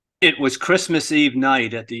It was Christmas Eve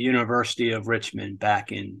night at the University of Richmond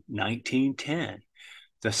back in 1910.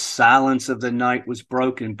 The silence of the night was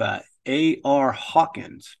broken by A.R.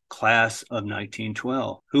 Hawkins, class of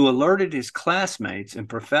 1912, who alerted his classmates and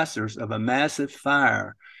professors of a massive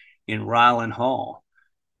fire in Ryland Hall.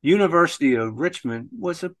 University of Richmond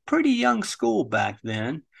was a pretty young school back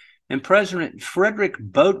then, and President Frederick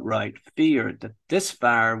Boatwright feared that this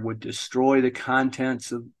fire would destroy the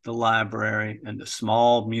contents of the library and the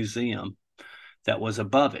small museum that was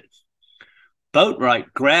above it.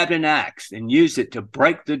 Boatwright grabbed an axe and used it to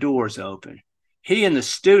break the doors open. He and the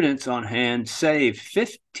students on hand saved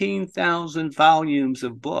 15,000 volumes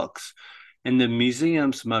of books and the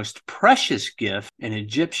museum's most precious gift, an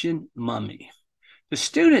Egyptian mummy. The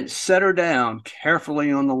students set her down carefully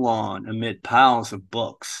on the lawn amid piles of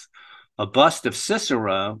books, a bust of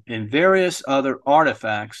Cicero, and various other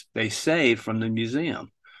artifacts they saved from the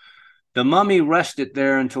museum. The mummy rested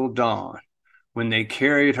there until dawn, when they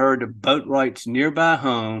carried her to Boatwright's nearby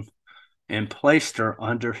home and placed her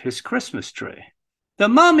under his Christmas tree. The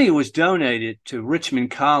mummy was donated to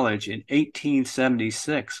Richmond College in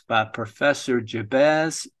 1876 by Professor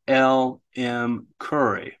Jabez L. M.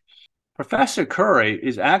 Curry. Professor Curry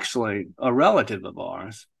is actually a relative of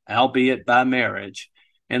ours, albeit by marriage,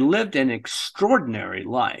 and lived an extraordinary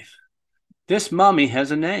life. This mummy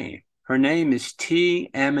has a name. Her name is T.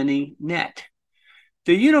 Amini Net.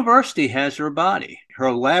 The university has her body, her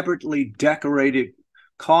elaborately decorated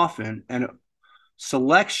coffin, and a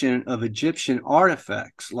selection of Egyptian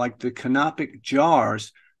artifacts like the canopic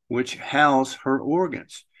jars which house her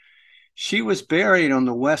organs. She was buried on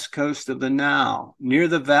the west coast of the Nile, near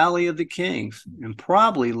the Valley of the Kings, and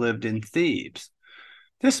probably lived in Thebes.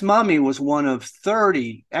 This mummy was one of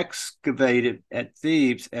 30 excavated at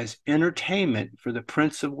Thebes as entertainment for the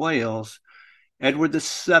Prince of Wales, Edward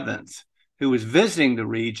VII, who was visiting the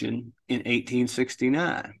region in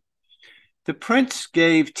 1869. The prince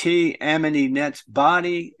gave T. Amini Net's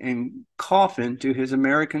body and coffin to his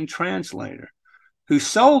American translator, who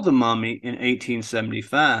sold the mummy in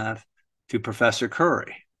 1875 to Professor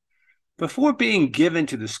Curry. Before being given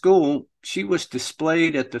to the school, she was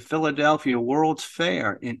displayed at the Philadelphia World's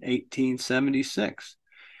Fair in 1876.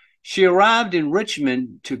 She arrived in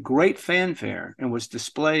Richmond to great fanfare and was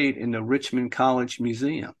displayed in the Richmond College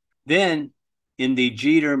Museum, then in the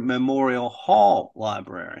Jeter Memorial Hall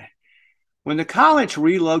Library. When the college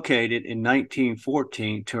relocated in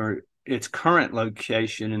 1914 to its current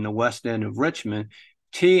location in the West End of Richmond,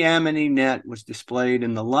 T. Amini Net was displayed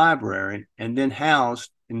in the library and then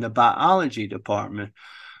housed in the biology department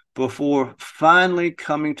before finally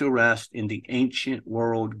coming to rest in the Ancient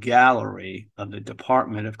World Gallery of the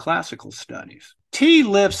Department of Classical Studies. T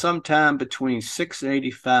lived sometime between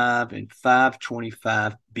 685 and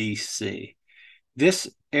 525 BC. This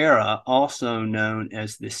era, also known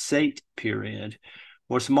as the Sate period,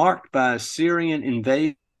 was marked by Assyrian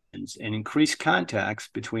invasions and increased contacts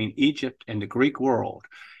between Egypt and the Greek world,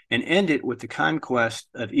 and ended with the conquest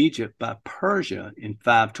of Egypt by Persia in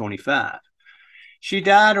 525. She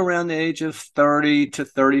died around the age of 30 to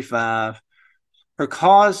 35. Her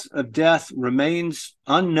cause of death remains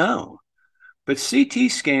unknown, but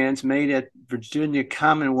CT scans made at Virginia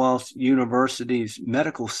Commonwealth University's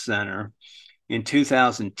Medical Center in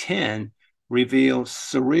 2010 revealed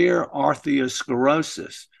severe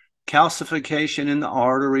arteriosclerosis, calcification in the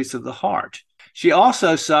arteries of the heart. She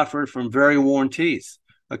also suffered from very worn teeth,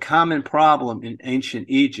 a common problem in ancient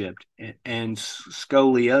Egypt, and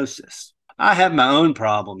scoliosis. I have my own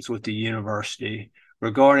problems with the university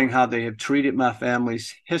regarding how they have treated my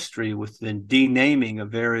family's history with the denaming of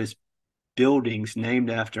various buildings named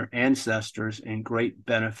after ancestors and great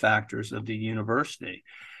benefactors of the university,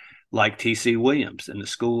 like T.C. Williams and the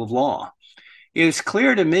School of Law. It is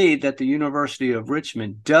clear to me that the University of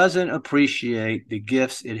Richmond doesn't appreciate the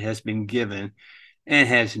gifts it has been given and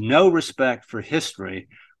has no respect for history,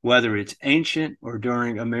 whether it's ancient or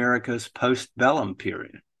during America's postbellum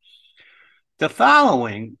period. The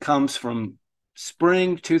following comes from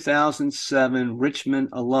Spring 2007 Richmond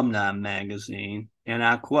Alumni Magazine, and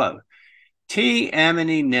I quote, T.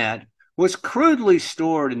 Amini Net was crudely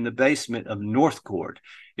stored in the basement of North Court,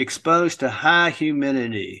 exposed to high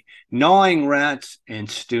humidity, gnawing rats, and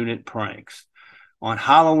student pranks. On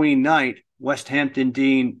Halloween night, West Hampton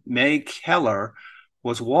Dean May Keller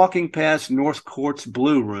was walking past North Court's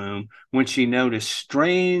Blue Room when she noticed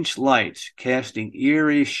strange lights casting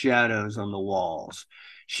eerie shadows on the walls.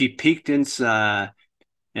 She peeked inside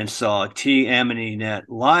and saw T. Amini Net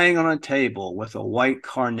lying on a table with a white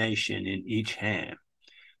carnation in each hand.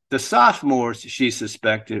 The sophomores, she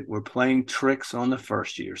suspected, were playing tricks on the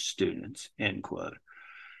first-year students, end quote.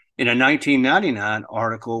 In a 1999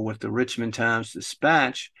 article with the Richmond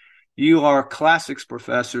Times-Dispatch, UR Classics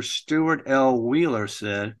professor Stuart L. Wheeler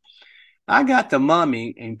said, I got the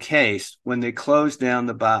mummy encased when they closed down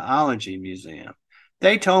the biology museum.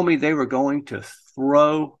 They told me they were going to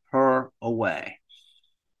throw her away.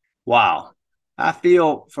 Wow. I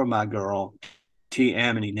feel for my girl, T.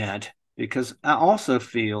 Amity Net, because I also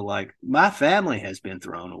feel like my family has been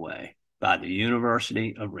thrown away by the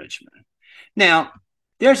University of Richmond. Now,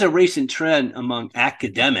 there's a recent trend among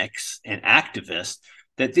academics and activists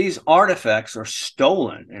that these artifacts are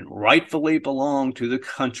stolen and rightfully belong to the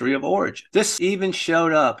country of origin. This even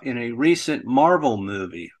showed up in a recent Marvel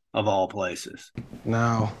movie, of all places.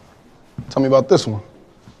 Now, tell me about this one.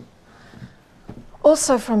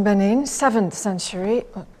 Also from Benin, 7th century.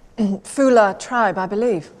 Fula tribe, I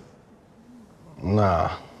believe.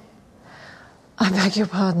 Nah. I beg your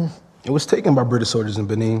pardon. It was taken by British soldiers in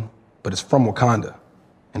Benin, but it's from Wakanda,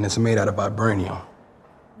 and it's made out of vibranium.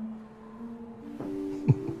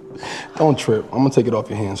 Don't trip. I'm gonna take it off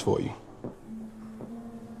your hands for you.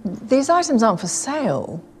 These items aren't for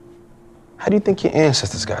sale. How do you think your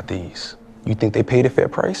ancestors got these? You think they paid a fair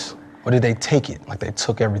price? Or did they take it like they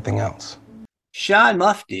took everything else? Shad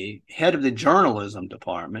Mufti, head of the journalism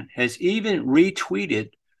department, has even retweeted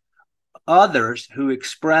others who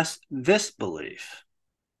express this belief.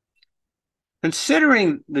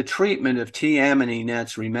 Considering the treatment of T. Amity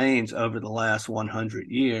Net's remains over the last 100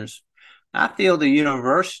 years, I feel the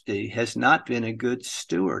university has not been a good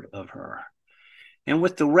steward of her. And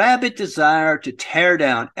with the rabid desire to tear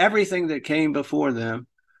down everything that came before them,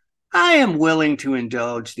 I am willing to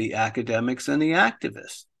indulge the academics and the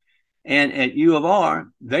activists. And at U of R,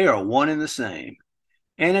 they are one and the same,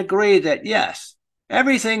 and agree that, yes,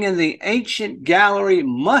 everything in the ancient gallery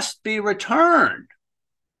must be returned,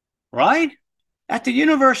 right? At the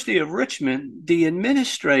University of Richmond, the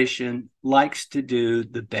administration likes to do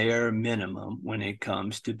the bare minimum when it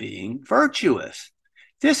comes to being virtuous.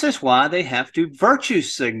 This is why they have to virtue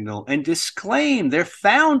signal and disclaim their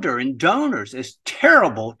founder and donors as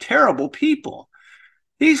terrible, terrible people.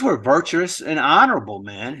 These were virtuous and honorable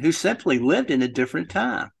men who simply lived in a different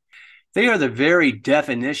time. They are the very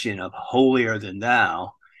definition of holier than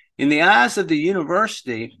thou. In the eyes of the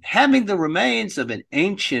university, having the remains of an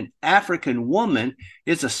ancient African woman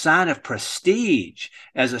is a sign of prestige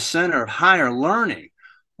as a center of higher learning,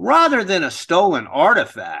 rather than a stolen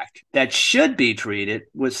artifact that should be treated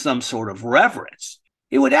with some sort of reverence.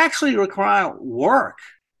 It would actually require work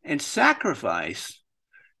and sacrifice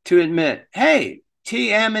to admit, hey,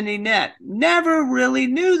 T. Amity Net never really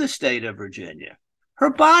knew the state of Virginia. Her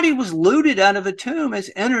body was looted out of a tomb as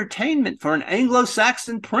entertainment for an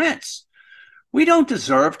Anglo-Saxon prince. We don't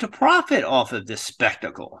deserve to profit off of this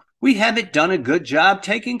spectacle. We haven't done a good job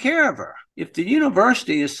taking care of her. If the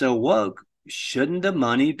university is so woke, shouldn't the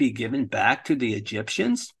money be given back to the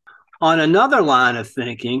Egyptians? On another line of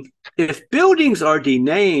thinking, if buildings are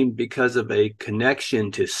denamed because of a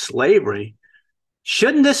connection to slavery,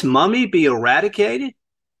 shouldn't this mummy be eradicated?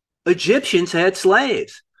 Egyptians had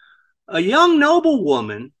slaves. A young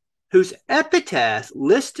noblewoman whose epitaph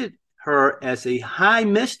listed her as a high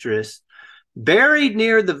mistress buried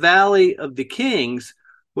near the Valley of the Kings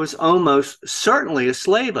was almost certainly a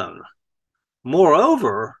slave owner.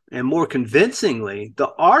 Moreover, and more convincingly,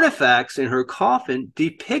 the artifacts in her coffin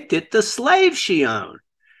depicted the slaves she owned.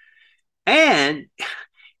 And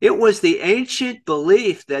it was the ancient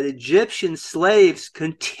belief that Egyptian slaves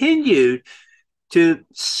continued to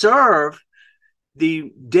serve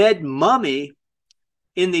the dead mummy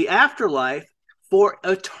in the afterlife for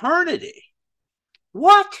eternity.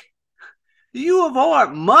 What? The U of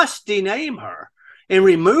R must dename her and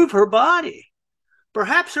remove her body.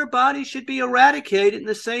 Perhaps her body should be eradicated in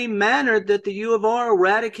the same manner that the U of R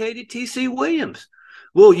eradicated T.C. Williams.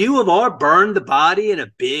 Will U of R burn the body in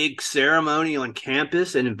a big ceremony on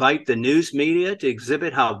campus and invite the news media to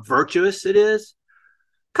exhibit how virtuous it is?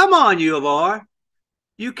 Come on, U of R.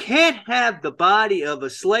 You can't have the body of a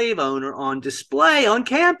slave owner on display on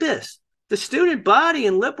campus. The student body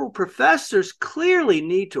and liberal professors clearly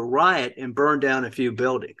need to riot and burn down a few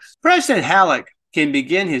buildings. President Halleck can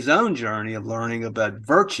begin his own journey of learning about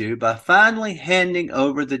virtue by finally handing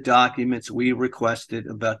over the documents we requested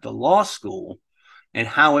about the law school and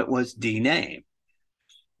how it was denamed,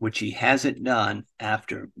 which he hasn't done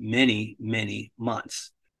after many, many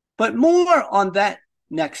months. But more on that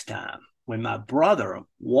next time, when my brother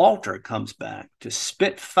Walter comes back to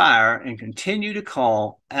spit fire and continue to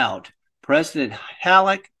call out President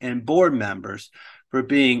Halleck and board members for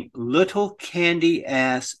being little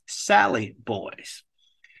candy-ass Sally boys.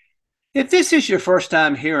 If this is your first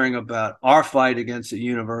time hearing about our fight against the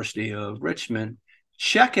University of Richmond,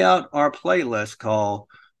 check out our playlist called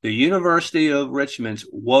The University of Richmond's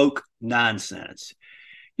Woke Nonsense.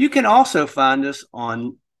 You can also find us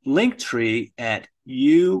on Linktree at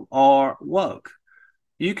You Are Woke.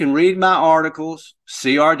 You can read my articles,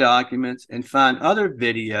 see our documents, and find other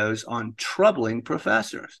videos on troubling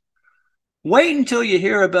professors. Wait until you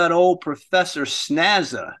hear about old Professor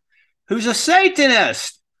Snazza, who's a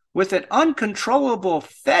Satanist with an uncontrollable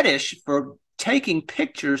fetish for taking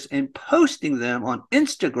pictures and posting them on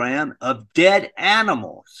Instagram of dead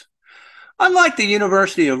animals. Unlike the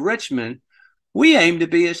University of Richmond, we aim to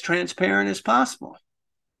be as transparent as possible.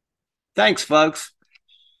 Thanks, folks.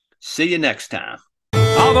 See you next time.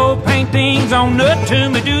 Although paintings on the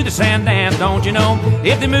tomb, they do the sand dance, don't you know?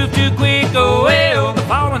 If they move too quick, oh, well, they're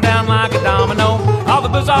falling down like a domino. All the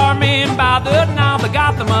bizarre men by the now, they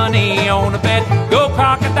got the money on the bet. Go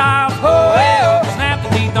crocodile, oh, well, snap the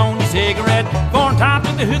teeth on your cigarette. Foreign time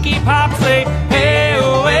to the hooky pop, say, hey,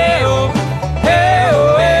 oh, hey, oh, hey,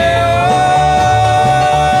 oh, hey,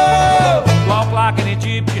 oh. Walk like an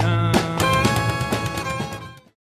Egyptian.